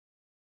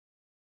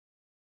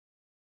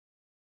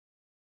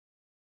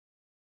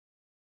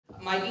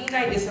My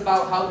E-Night is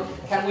about how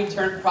can we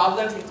turn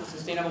problems into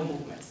sustainable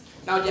movements.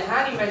 Now,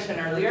 Jahani mentioned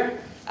earlier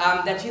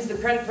that she's the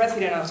current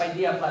president of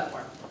Idea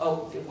Platform.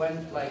 Oh, it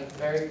went like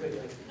very quickly.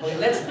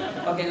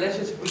 Okay, let's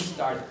just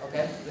restart.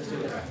 Okay, let's do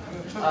this.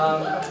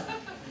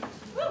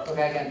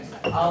 Okay, again,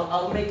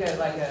 I'll make it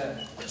like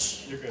a.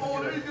 You're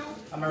good.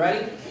 Am I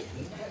ready?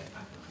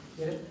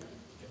 Get it?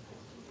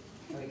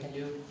 Okay, can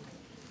you?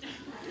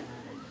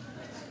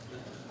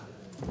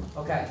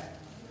 Okay.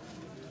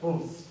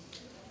 Boom.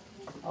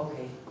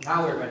 Okay,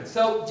 now we're ready.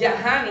 So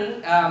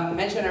Jahani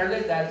mentioned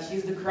earlier that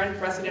she's the current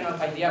president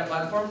of Idea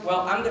Platform.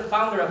 Well, I'm the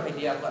founder of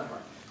Idea Platform.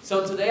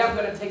 So today I'm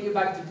going to take you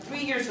back to 3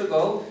 years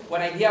ago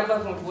when Idea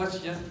Platform was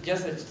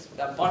just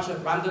a bunch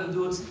of random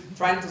dudes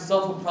trying to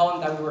solve a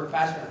problem that we were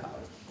passionate about.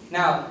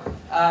 Now,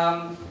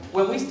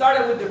 when we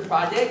started with the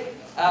project,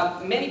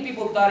 many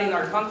people thought in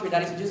our country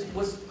that it just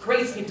was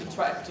crazy to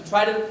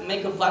try to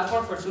make a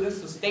platform for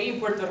students to stay in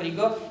Puerto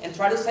Rico and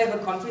try to save a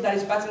country that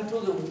is passing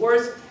through the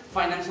worst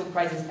financial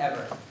crisis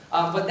ever.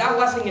 But that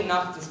wasn't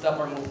enough to stop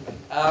our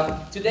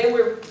movement. Today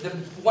we're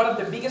one of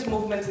the biggest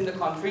movements in the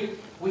country.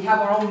 We have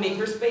our own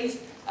makerspace.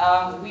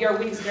 We are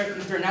winning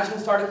international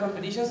startup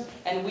competitions,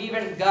 and we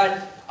even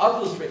got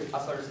Oculus Rift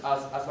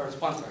as our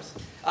sponsors.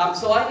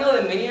 So I know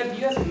that many of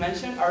you, as I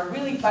mentioned, are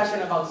really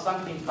passionate about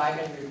something back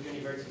at your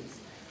universities.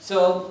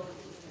 So,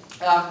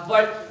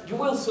 but you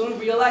will soon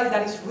realize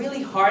that it's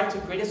really hard to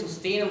create a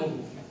sustainable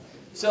movement.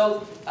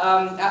 So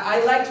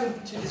I like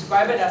to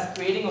describe it as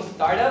creating a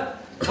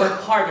startup, but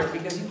harder,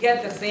 because you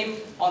get the same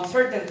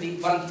uncertainty,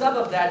 but on top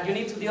of that, you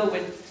need to deal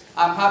with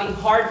having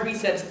hard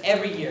resets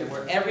every year,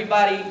 where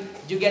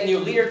you get new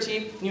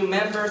leadership, new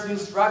members, new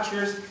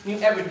structures, new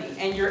everything,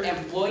 and your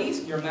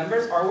employees, your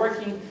members, are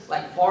working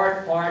like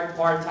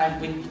part-time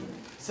with you.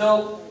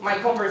 So my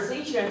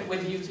conversation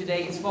with you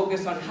today is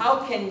focused on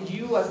how can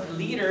you, as the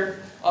leader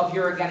of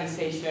your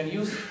organization,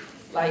 use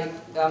like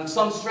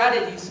some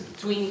strategies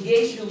to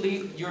engage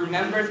your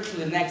members to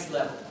the next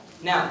level.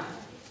 Now,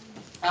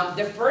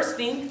 the first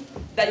thing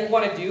that you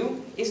want to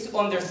do is to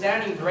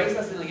understand and embrace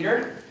as a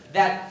leader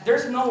that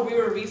there's no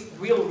real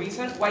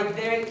reason why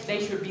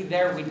they should be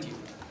there with you.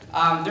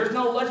 There's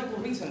no logical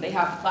reason. They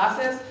have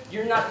classes,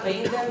 you're not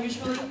paying them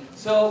usually.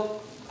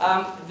 So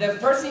the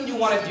first thing you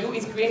want to do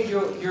is create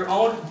your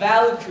own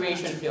value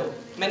creation field.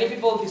 Many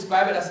people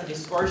describe it as a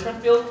distortion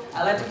field.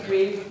 I like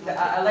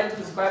to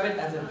describe it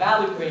as a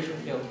value creation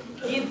field.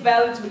 Give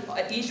value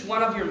to each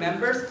one of your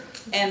members,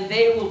 and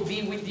they will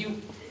be with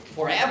you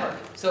forever.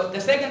 So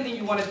the second thing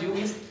you want to do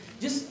is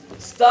just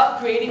stop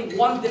creating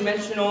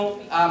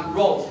one-dimensional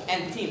roles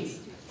and teams.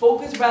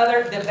 Focus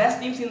rather, the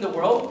best teams in the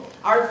world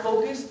are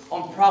focused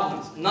on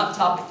problems, not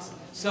topics.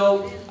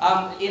 So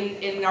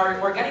in our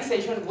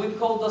organization, we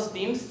call those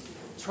teams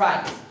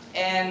tribes.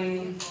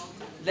 And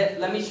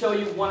let me show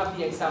you one of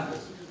the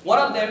examples. One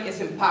of them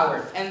is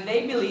empowered, and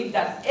they believe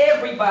that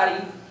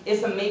everybody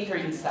is a maker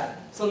inside.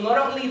 So not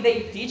only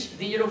they teach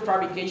digital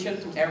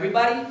fabrication to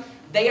everybody,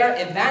 they are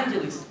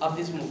evangelists of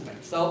this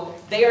movement. So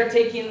they are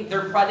taking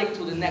their project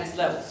to the next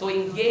level. So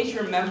engage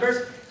your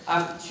members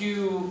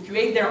to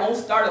create their own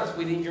startups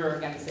within your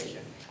organization.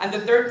 And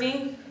the third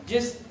thing,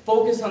 just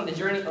focus on the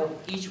journey of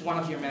each one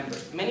of your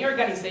members. Many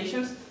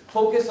organizations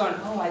focus on,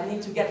 oh, I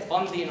need to get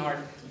funding or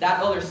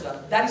that other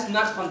stuff. That is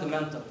not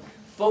fundamental.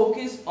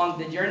 Focus on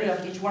the journey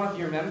of each one of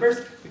your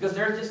members, because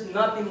there's just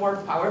nothing more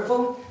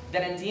powerful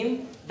than a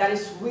team that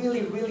is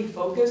really, really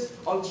focused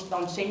on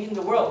changing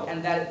the world,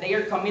 and that they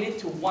are committed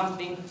to one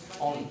thing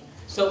only.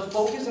 So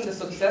focus on the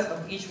success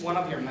of each one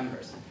of your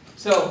members.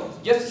 So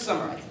just to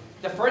summarize,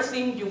 the first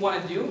thing you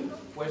want to do,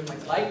 where's my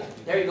slide?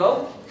 There you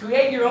go.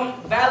 Create your own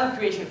value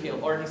creation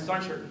field or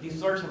distortion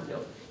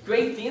field.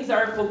 Create teams that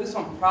are focused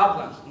on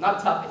problems,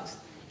 not topics.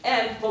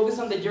 And focus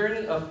on the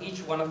journey of each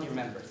one of your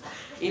members.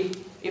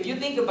 If you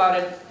think about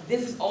it,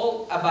 this is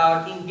all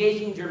about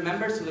engaging your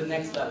members to the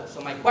next level.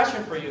 So my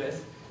question for you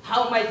is,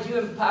 how might you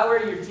empower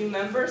your team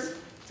members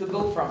to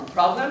go from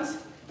problems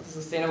to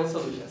sustainable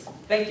solutions?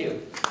 Thank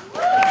you.